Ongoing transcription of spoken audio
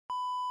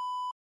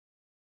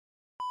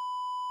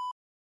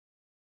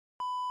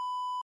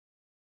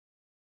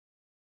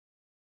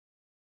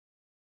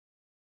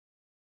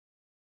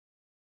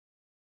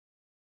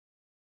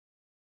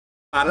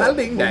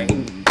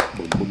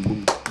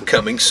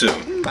Coming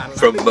soon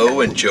from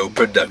Mo and Joe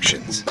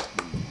Productions.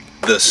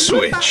 The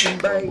Switch.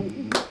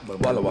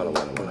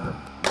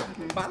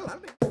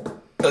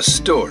 A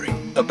story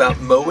about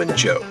Mo and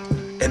Joe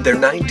and their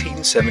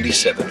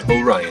 1977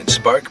 Orion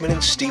Sparkman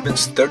and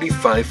Stevens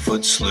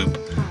 35-foot sloop,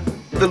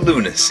 the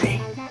Lunacy.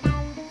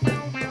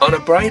 On a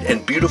bright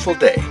and beautiful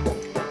day,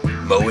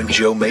 Mo and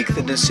Joe make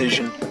the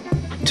decision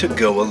to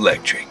go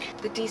electric.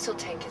 The diesel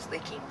tank is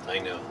leaking. I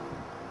know.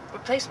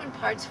 Replacement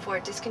parts for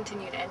a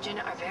discontinued engine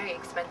are very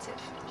expensive.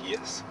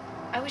 Yes.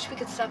 I wish we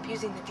could stop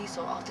using the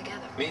diesel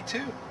altogether. Me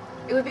too.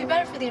 It would be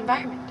better for the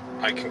environment.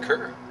 I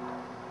concur.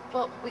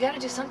 Well, we gotta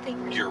do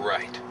something. You're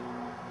right.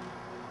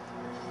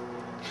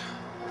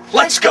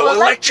 Let's go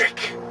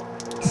electric!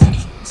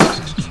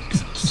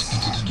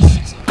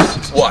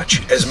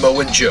 Watch as Mo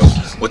and Joe,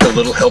 with a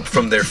little help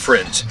from their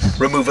friends,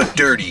 remove a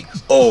dirty,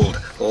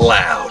 old,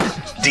 loud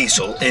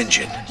diesel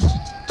engine.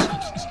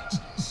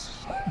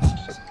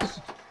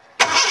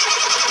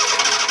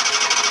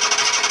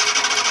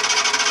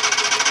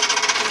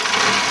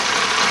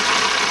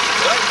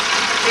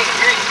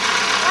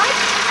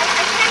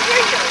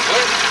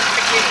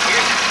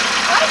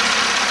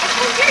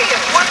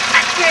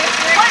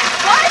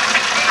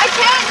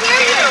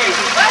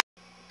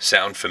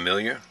 Sound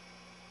familiar?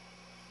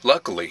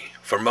 Luckily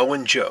for Mo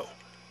and Joe,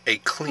 a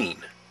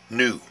clean,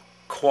 new,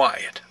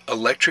 quiet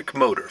electric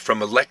motor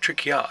from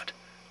Electric Yacht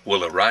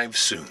will arrive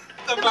soon.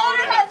 The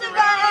motor has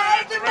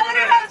arrived! The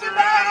motor has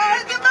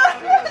arrived! The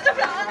motor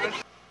has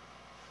arrived!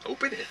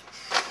 Open it.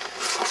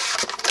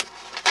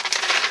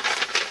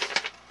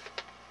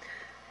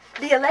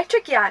 The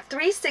Electric Yacht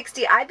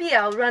 360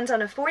 IBL runs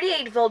on a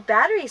 48-volt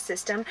battery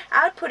system,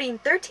 outputting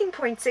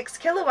 13.6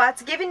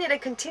 kilowatts, giving it a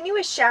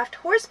continuous shaft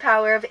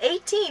horsepower of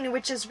 18,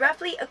 which is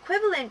roughly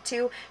equivalent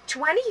to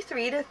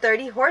 23 to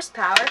 30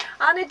 horsepower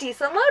on a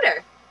diesel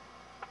motor.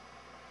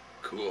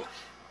 Cool.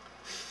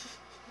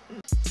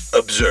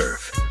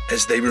 Observe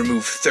as they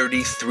remove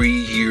 33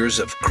 years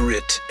of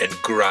grit and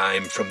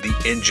grime from the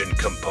engine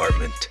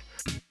compartment.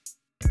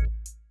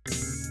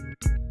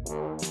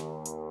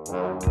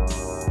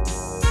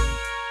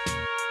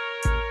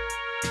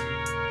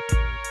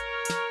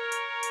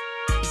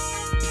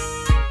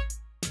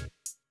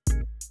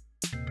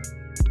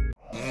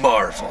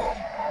 Marvel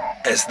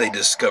as they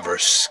discover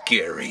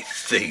scary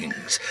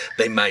things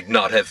they might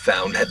not have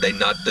found had they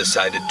not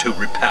decided to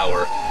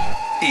repower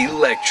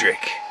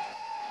electric.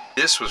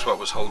 This was what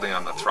was holding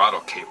on the throttle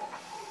cable.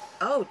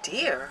 Oh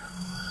dear.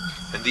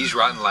 And these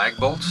rotten lag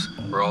bolts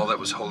were all that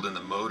was holding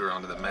the motor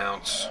onto the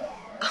mounts.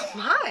 Oh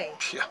my.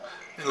 Yeah,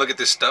 and look at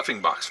this stuffing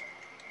box.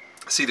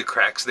 See the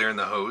cracks there in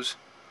the hose?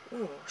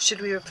 Ooh, should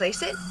we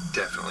replace it?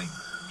 Definitely.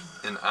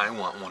 And I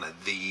want one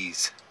of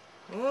these.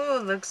 Ooh,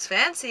 looks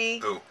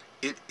fancy. Oh,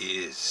 it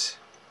is.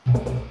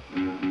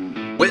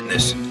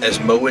 Witness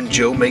as Mo and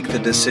Joe make the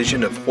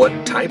decision of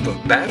what type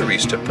of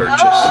batteries to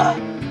purchase.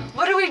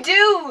 What do we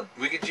do?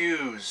 We could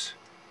use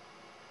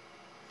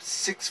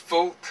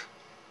 6-volt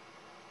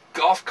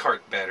golf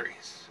cart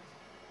batteries.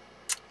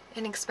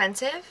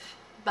 Inexpensive,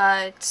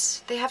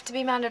 but they have to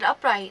be mounted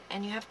upright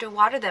and you have to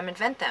water them and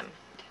vent them.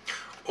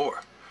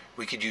 Or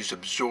we could use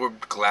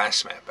absorbed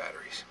glass mat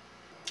batteries.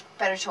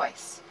 Better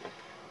choice.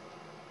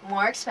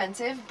 More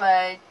expensive,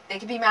 but they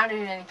can be mounted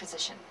in any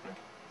position.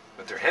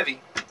 But they're heavy.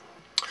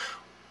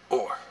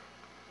 Or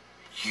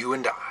you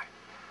and I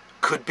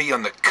could be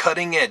on the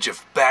cutting edge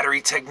of battery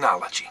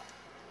technology.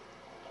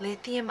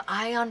 Lithium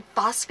ion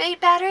phosphate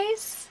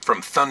batteries?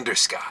 From Thunder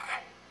Sky.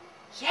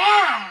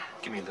 Yeah!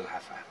 Give me a little high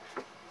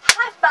five.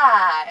 High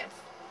five!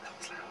 That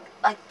was loud.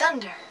 Like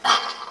thunder.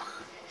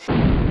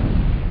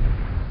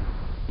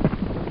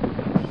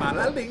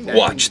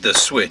 Watch The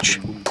Switch.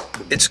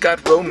 It's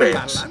got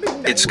romance.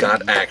 It's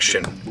got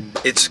action.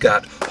 It's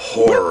got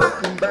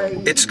horror.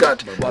 It's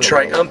got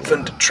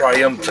triumphant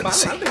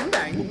triumphancy.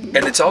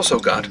 And it's also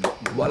got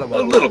a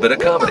little bit of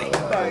comedy.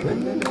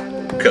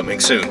 Coming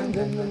soon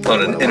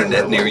on an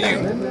internet near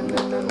you.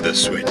 The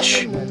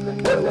Switch.